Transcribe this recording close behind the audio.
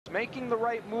making the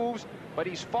right moves, but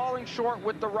he's falling short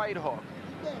with the right hook.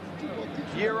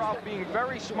 Jirov being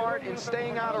very smart in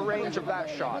staying out of range of that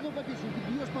shot.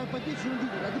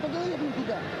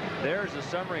 There's a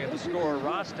summary of the score.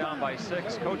 Ross down by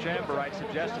 6. Coach Amber, I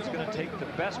suggest, is going to take the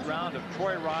best round of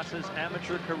Troy Ross's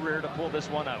amateur career to pull this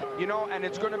one out. You know, and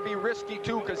it's going to be risky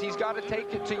too, because he's got to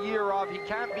take it to Jirov. He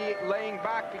can't be laying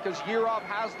back because Jirov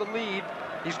has the lead.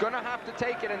 He's going to have to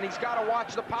take it, and he's got to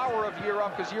watch the power of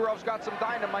Jirov, because Jirov's got some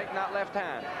dynamite in that left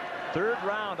hand. Third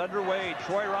round underway.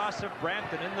 Troy Ross of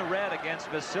Brampton in the red against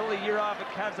Vassily Jirov of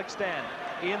Kazakhstan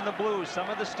in the blue. Some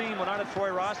of the steam went out of Troy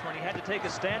Ross when he had to take a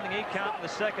standing 8 count in the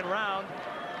second round.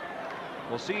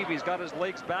 We'll see if he's got his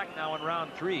legs back now in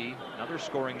round 3. Another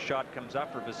scoring shot comes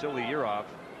up for Vassily Jirov.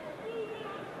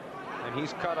 And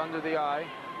he's cut under the eye.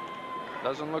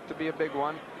 Doesn't look to be a big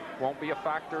one. Won't be a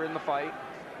factor in the fight.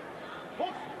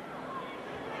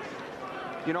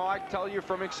 You know, I tell you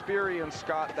from experience,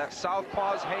 Scott, that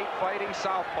southpaws hate fighting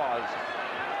southpaws.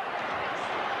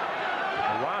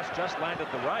 Ross just landed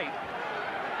the right.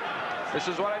 This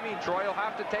is what I mean. Troy will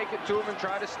have to take it to him and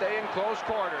try to stay in close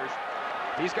quarters.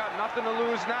 He's got nothing to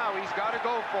lose now. He's got to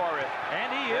go for it. And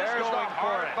he is going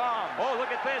for it. Bomb. Oh, look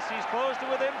at this. He's close to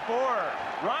within 4.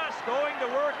 Ross going to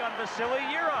work on Vassily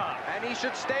Jirov. And he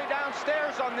should stay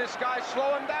downstairs on this guy.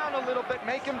 Slow him down a little bit.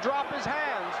 Make him drop his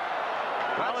hands.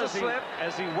 That's a slip.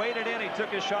 As he waded in, he took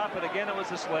his shot, but again, it was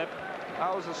a slip.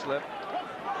 That was a slip.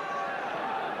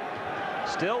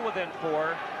 Still within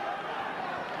 4.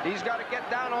 He's got to get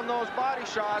down on those body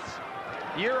shots.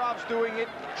 Jirov's doing it.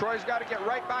 Troy's got to get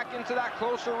right back into that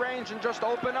closer range and just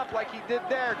open up like he did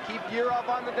there. Keep Jirov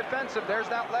on the defensive. There's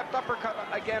that left uppercut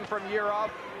again from Jirov.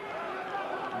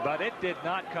 But it did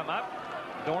not come up.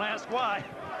 Don't ask why.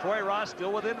 Troy Ross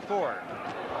still within 4.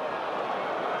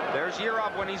 There's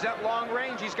Jirov. When he's at long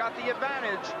range, he's got the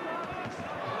advantage.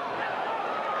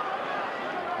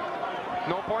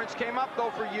 No points came up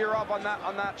though for Jirov on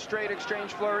that straight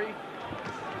exchange flurry.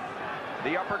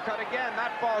 The uppercut again,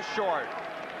 that falls short.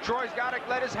 Troy's got to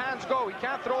let his hands go. He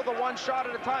can't throw the one shot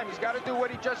at a time. He's got to do what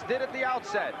he just did at the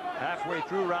outset. Halfway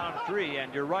through round 3,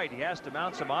 and you're right, he has to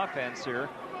mount some offense here.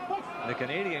 The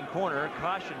Canadian corner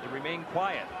cautioned to remain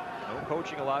quiet. No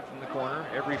coaching allowed from the corner.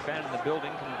 Every fan in the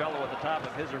building can bellow at the top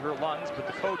of his or her lungs, but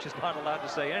the coach is not allowed to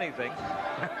say anything.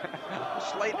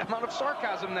 Slight amount of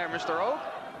sarcasm there, Mr. Oak.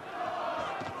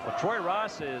 Well, Troy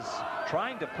Ross is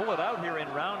trying to pull it out here in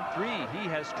round 3. He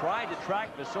has tried to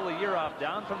track Vassily Jirov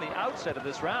down from the outset of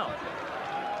this round.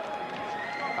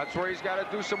 That's where he's got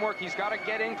to do some work. He's got to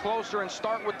get in closer and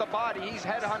start with the body. He's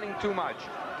headhunting too much.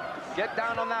 Get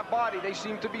down on that body. They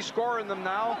seem to be scoring them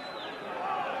now.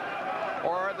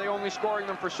 Or are they only scoring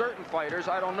them for certain fighters?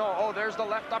 I don't know. Oh, there's the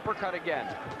left uppercut again.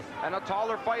 And a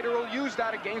taller fighter will use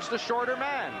that against a shorter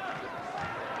man.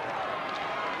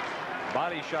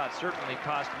 Body shot certainly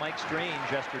cost Mike Strange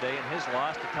yesterday in his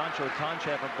loss to Toncho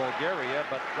Tonchev of Bulgaria,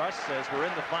 but Russ says we're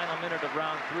in the final minute of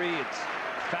round 3. It's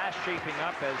fast shaping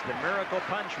up as the miracle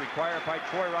punch required by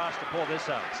Troy Ross to pull this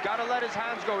out. He's got to let his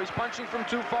hands go. He's punching from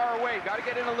too far away. Got to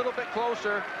get in a little bit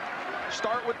closer.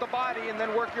 Start with the body and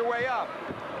then work your way up.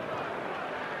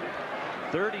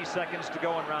 30 seconds to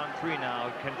go in round 3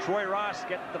 now. Can Troy Ross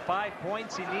get the 5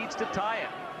 points he needs to tie it?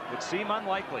 Would seem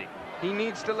unlikely. He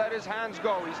needs to let his hands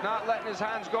go. He's not letting his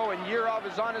hands go, and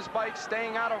Jirov is on his bike,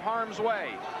 staying out of harm's way.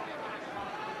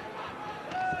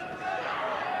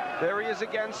 There he is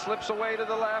again, slips away to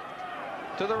the left,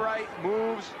 to the right,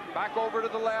 moves, back over to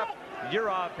the left.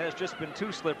 Jirov has just been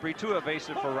too slippery, too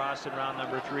evasive for Ross in round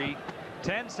number 3.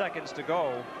 10 seconds to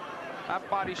go. That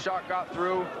body shot got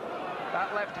through.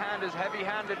 That left hand is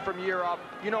heavy-handed from Jirov.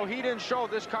 You know, he didn't show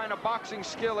this kind of boxing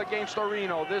skill against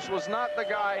Orino. This was not the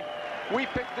guy. We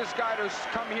picked this guy to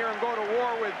come here and go to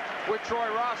war with Troy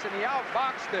Ross, and he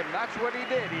outboxed him. That's what he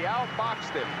did. He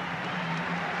outboxed him.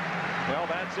 Well,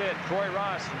 that's it. Troy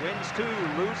Ross wins 2,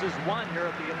 loses 1 here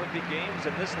at the Olympic Games,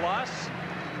 and this loss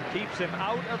keeps him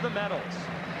out of the medals.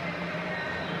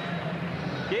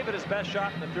 Gave it his best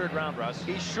shot in the 3rd round, Russ.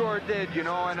 He sure did, you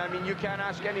know, and I mean, you can't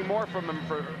ask any more from him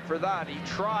for that. He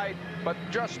tried, but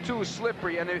just too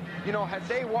slippery. And, you know, had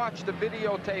they watched the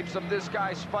videotapes of this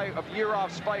guy's fight, of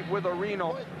Jirov's fight with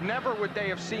Orino, never would they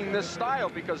have seen this style,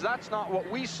 because that's not what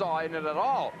we saw in it at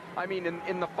all. I mean,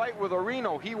 in the fight with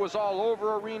Orino, he was all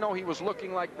over Orino. He was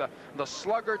looking like the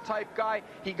slugger type guy.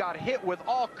 He got hit with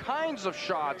all kinds of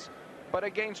shots. But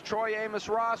against Troy Amos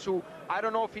Ross, who I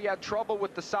don't know if he had trouble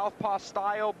with the southpaw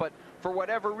style, but for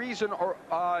whatever reason,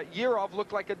 Jirov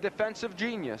looked like a defensive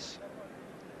genius.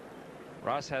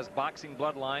 Ross has boxing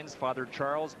bloodlines. Father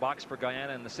Charles boxed for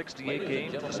Guyana in the '68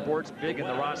 games. The sport's big in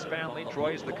the Ross family.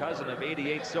 Troy's the cousin of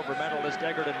 '88 silver medalist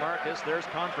Egerton Marcus. There's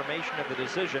confirmation of the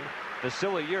decision.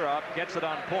 Vassily Jirov gets it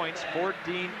on points.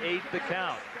 14-8 the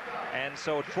count. And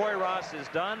so Troy Ross is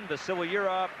done. Vassily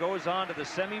Jirov goes on to the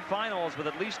semifinals with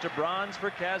at least a bronze for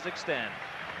Kazakhstan.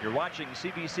 You're watching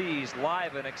CBC's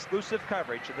live and exclusive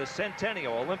coverage of the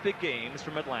Centennial Olympic Games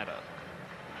from Atlanta.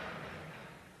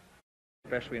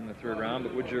 Especially in the third round,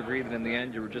 but would you agree that in the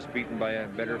end you were just beaten by a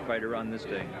better fighter on this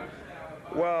day?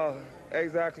 Well,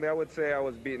 exactly. I would say I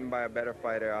was beaten by a better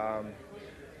fighter.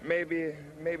 Maybe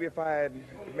if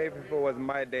it was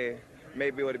my day,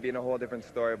 maybe it would have been a whole different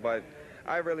story. But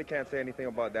I really can't say anything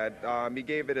about that. He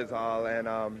gave it his all, and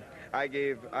I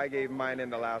gave mine in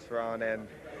the last round. And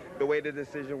the way the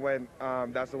decision went,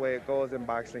 that's the way it goes in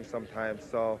boxing sometimes.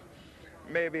 So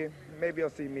maybe you'll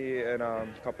see me in a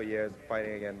couple years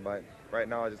fighting again. But right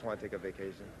now, I just want to take a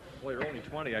vacation. Well, you're only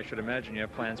 20. I should imagine you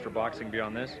have plans for boxing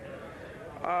beyond this.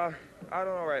 I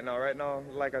don't know right now. Right now,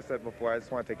 like I said before, I just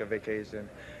want to take a vacation,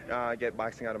 get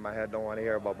boxing out of my head. Don't want to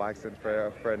hear about boxing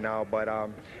for now. But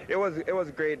it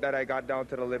was great that I got down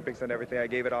to the Olympics and everything. I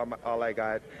gave it all I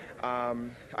got.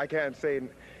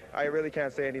 I really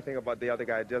can't say anything about the other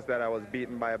guy. Just that I was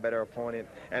beaten by a better opponent,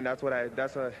 and that's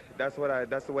the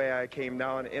way I came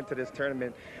down into this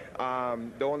tournament.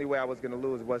 The only way I was going to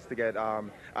lose was to get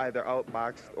either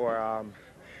outboxed or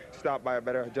stopped by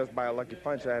just by a lucky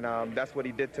punch, and that's what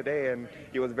he did today, and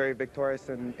he was very victorious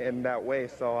in that way.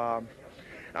 So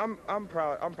I'm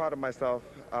proud of myself,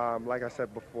 like I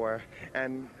said before,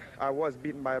 and I was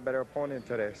beaten by a better opponent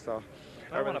today. So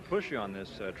I don't want to push you on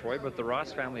this, Troy, but the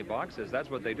Ross family boxes, that's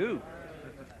what they do.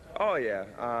 Oh yeah,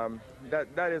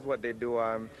 that is what they do.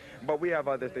 But we have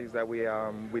other things that we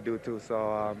do too.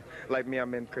 So like me,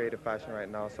 I'm in creative fashion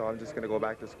right now. So I'm just gonna go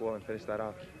back to school and finish that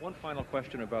off. One final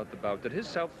question about the bout: did his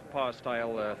southpaw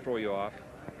style throw you off?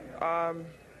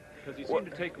 Because he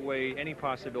seemed to take away any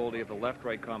possibility of the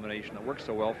left-right combination that worked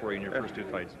so well for you in your first two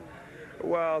fights.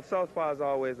 Well, southpaws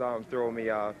always throw me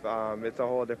off. It's a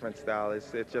whole different style.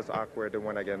 It's just awkward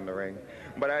when I get in the ring.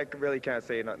 But I really can't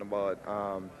say nothing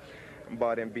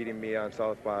about him beating me on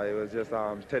southpaw. It was just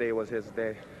today was his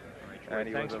day, and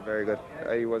he was a very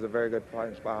good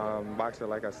boxer,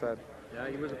 like I said. Yeah,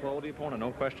 he was a quality opponent,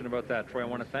 no question about that. Troy, I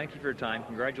want to thank you for your time.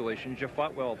 Congratulations, you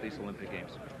fought well at these Olympic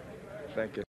Games.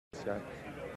 Thank you, Scott.